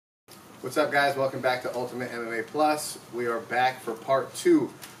What's up, guys? Welcome back to Ultimate MMA Plus. We are back for part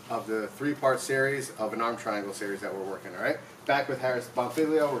 2 of the 3-part series of an arm triangle series that we're working, alright? Back with Harris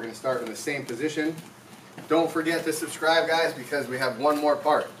Bonfiglio. We're going to start in the same position. Don't forget to subscribe, guys, because we have one more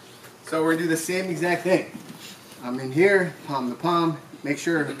part. So we're going to do the same exact thing. I'm in here, palm to palm. Make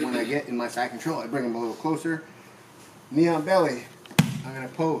sure when I get in my side control, I bring them a little closer. Knee on belly. I'm going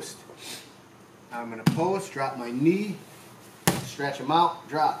to post. I'm going to post, drop my knee, stretch them out,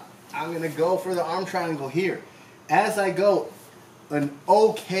 drop. I'm going to go for the arm triangle here. As I go, an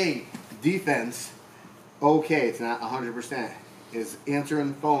okay defense, okay, it's not 100%, is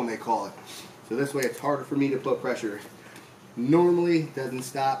answering the phone, they call it. So this way it's harder for me to put pressure. Normally doesn't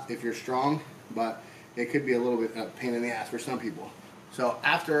stop if you're strong, but it could be a little bit of a pain in the ass for some people. So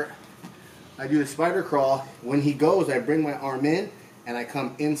after I do the spider crawl, when he goes, I bring my arm in and I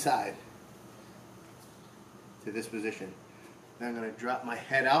come inside to this position. Then I'm going to drop my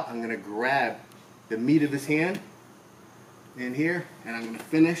head out. I'm going to grab the meat of his hand in here, and I'm going to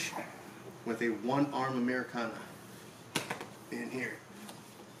finish with a One Arm Americana in here.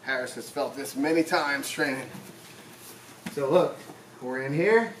 Harris has felt this many times training. So look, we're in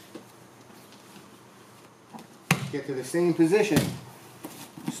here. Get to the same position.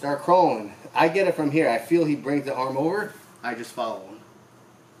 Start crawling. I get it from here. I feel he brings the arm over. I just follow him.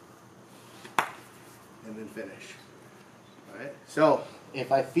 And then finish. Alright? So,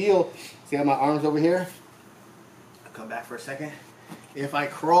 if I feel, see how my arm's over here? I'll come back for a second. If I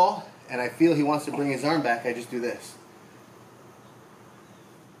crawl and I feel he wants to bring his arm back, I just do this.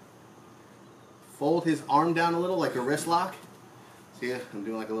 Fold his arm down a little like a wrist lock. See it? I'm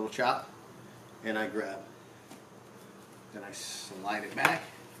doing like a little chop. And I grab. Then I slide it back.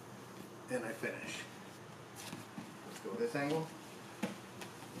 And I finish. Let's go this angle.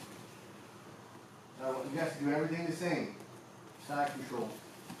 Now I want you guys to do everything the same. Side control,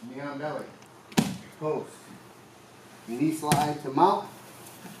 knee on belly, post, knee slide to mount,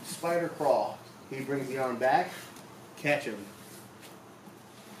 spider crawl. He brings the arm back, catch him,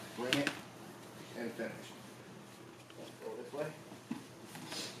 bring it, and finish. Let's go this way.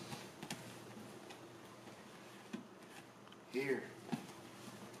 Here,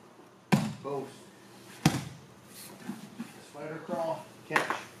 post, spider crawl,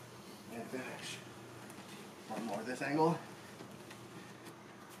 catch, and finish. One more this angle.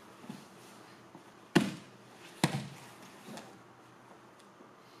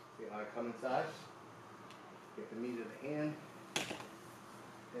 See how I come inside, get the meat of the hand,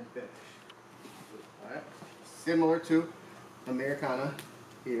 and finish. Alright? Similar to Americana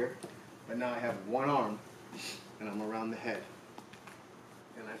here, but now I have one arm, and I'm around the head,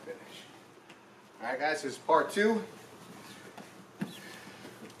 and I finish. Alright, guys, this is part 2.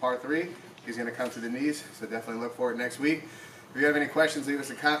 Part 3 is going to come to the knees, so definitely look for it next week. If you have any questions, leave us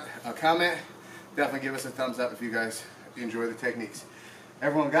a comment. Definitely give us a thumbs up if you guys enjoy the techniques.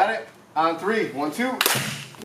 Everyone got it? On 3, 1, 2.